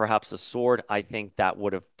and perhaps a sword, I think that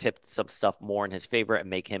would have tipped some stuff more in his favor and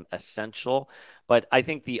make him essential. But I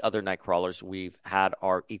think the other Nightcrawlers we've had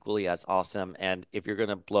are equally as awesome. And if you're going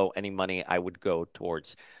to blow any money, I would go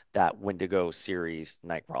towards that Wendigo series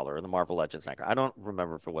Nightcrawler or the Marvel Legends Nightcrawler. I don't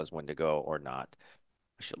remember if it was Wendigo or not.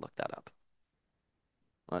 I should look that up.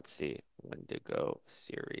 Let's see. Wendigo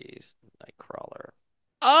series Nightcrawler.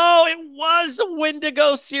 Oh, it was a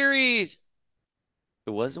Wendigo series.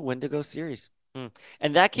 It was a Wendigo series. Hmm.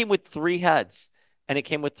 And that came with 3 heads. And it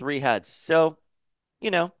came with 3 heads. So,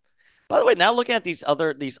 you know. By the way, now looking at these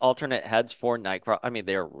alternate heads for Nightcrawler, I mean,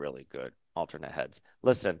 they're really good alternate heads.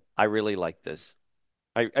 Listen, I really like this.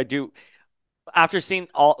 I do. After seeing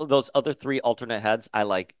all of those other 3 alternate heads, I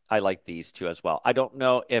like these 2 as well. I don't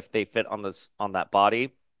know if they fit on that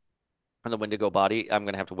body on the Wendigo body. I'm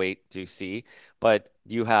gonna have to wait to see. But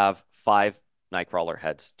you have 5 Nightcrawler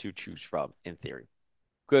heads to choose from in theory.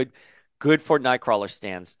 Good, good for Nightcrawler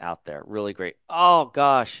stands out there. Really great. Oh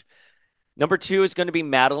gosh. Number 2 is going to be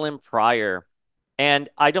Madeline Pryor. And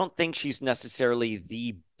I don't think she's necessarily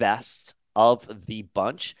the best of the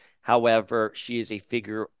bunch. However, she is a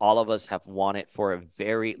figure all of us have wanted for a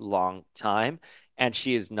very long time, and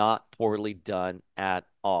she is not poorly done at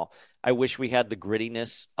all. I wish we had the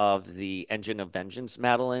grittiness of the Engine of Vengeance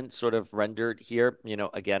Madeline sort of rendered here.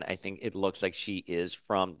 Again, I think it looks like she is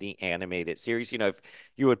from the animated series. If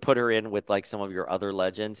you would put her in with like some of your other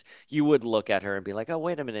legends, you would look at her and be like, oh,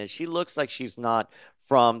 wait a minute. She looks like she's not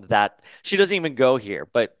from that. She doesn't even go here,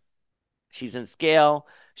 but she's in scale.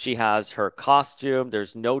 She has her costume.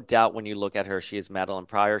 There's no doubt when you look at her, she is Madeline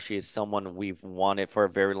Pryor. She is someone we've wanted for a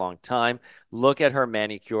very long time. Look at her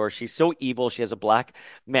manicure. She's so evil. She has a black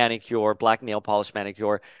manicure, black nail polish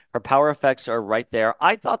manicure. Her power effects are right there.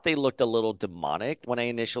 I thought they looked a little demonic when I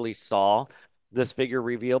initially saw this figure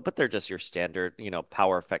reveal, but they're just your standard,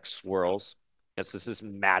 power effect swirls. Yes, this is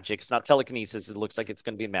magic. It's not telekinesis. It looks like it's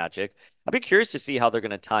going to be magic. I'd be curious to see how they're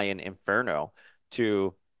going to tie in Inferno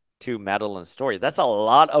to Madeline's story. That's a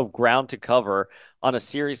lot of ground to cover on a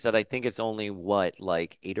series that I think is only what,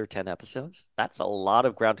 like 8 or 10 episodes. That's a lot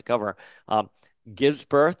of ground to cover. Um, Gives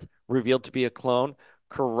birth, revealed to be a clone,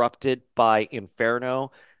 corrupted by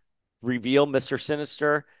Inferno, reveal Mr.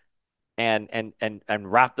 Sinister, and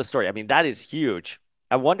wrap the story. I mean, that is huge.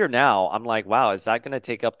 I wonder now. I'm like, wow, is that going to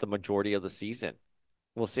take up the majority of the season?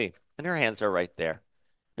 We'll see. And her hands are right there.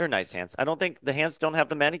 They're nice hands. I don't think the hands don't have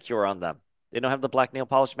the manicure on them. They don't have the black nail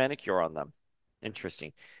polish manicure on them.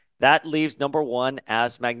 Interesting. That leaves number 1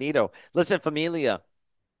 as Magneto. Listen, Familia,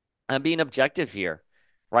 I'm being objective here,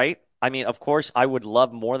 right? I mean, of course, I would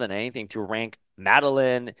love more than anything to rank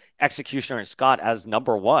Madeline, Executioner, and Scott as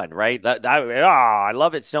number 1, right? I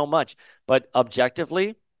love it so much. But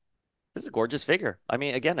objectively, this is a gorgeous figure. I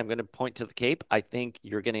mean, again, I'm going to point to the cape. I think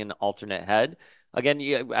you're getting an alternate head. Again,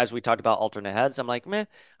 as we talked about alternate heads, I'm like, meh,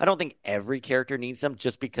 I don't think every character needs them.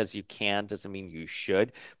 Just because you can doesn't mean you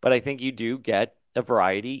should. But I think you do get a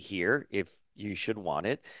variety here if you should want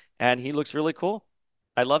it. And he looks really cool.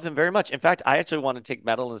 I love him very much. In fact, I actually want to take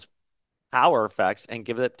Madeline's power effects and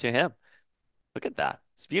give it to him. Look at that.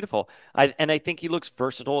 It's beautiful. And I think he looks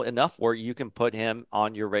versatile enough where you can put him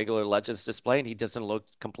on your regular Legends display and he doesn't look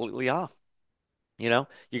completely off. You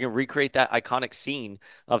can recreate that iconic scene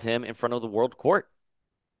of him in front of the World Court.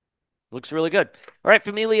 Looks really good. All right,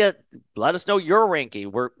 Familia, let us know your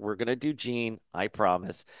ranking. We're gonna do Jean, I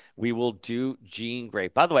promise. We will do Jean Grey.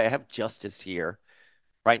 By the way, I have Justice here.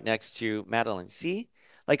 right next to Madeline. See,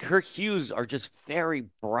 like her hues are just very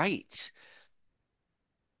bright,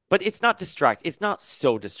 but it's not distract. It's not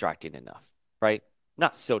so distracting enough, right?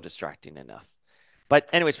 Not so distracting enough. But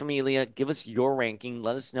anyways, for me, Leah, give us your ranking.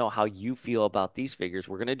 Let us know how you feel about these figures.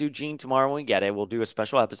 We're gonna do Gene tomorrow when we get it. We'll do a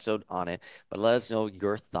special episode on it, but let us know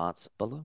your thoughts below.